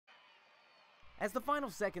As the final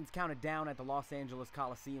seconds counted down at the Los Angeles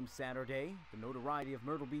Coliseum Saturday, the notoriety of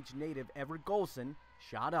Myrtle Beach native Everett Golson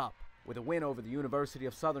shot up. With a win over the University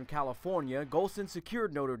of Southern California, Golson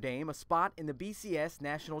secured Notre Dame a spot in the BCS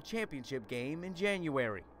National Championship game in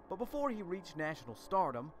January. But before he reached national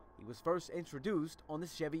stardom, he was first introduced on the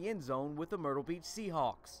Chevy end zone with the Myrtle Beach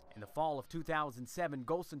Seahawks. In the fall of 2007,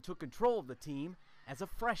 Golson took control of the team as a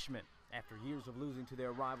freshman. After years of losing to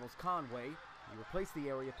their rivals Conway, he replaced the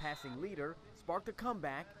area passing leader, sparked a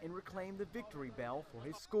comeback, and reclaimed the victory bell for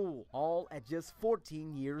his school, all at just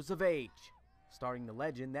 14 years of age, starting the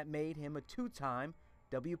legend that made him a two-time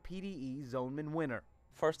WPDE Zoneman winner.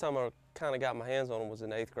 First time I kind of got my hands on him was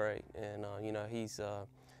in 8th grade, and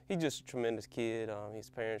he's just a tremendous kid. His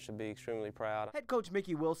parents should be extremely proud. Head coach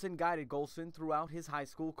Mickey Wilson guided Golson throughout his high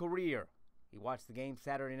school career. He watched the game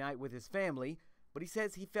Saturday night with his family, but he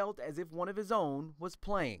says he felt as if one of his own was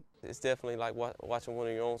playing. It's definitely like watching one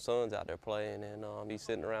of your own sons out there playing, and you're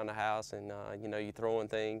sitting around the house and you're throwing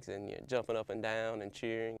things and you're jumping up and down and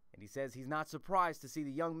cheering. And he says he's not surprised to see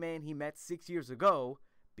the young man he met 6 years ago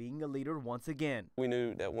being a leader once again. We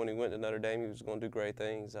knew that when he went to Notre Dame he was going to do great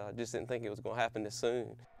things. Just didn't think it was going to happen this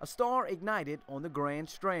soon. A star ignited on the Grand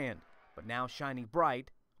Strand, but now shining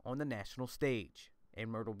bright on the national stage. In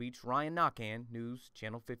Myrtle Beach, Ryan Knockan, News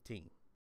Channel 15.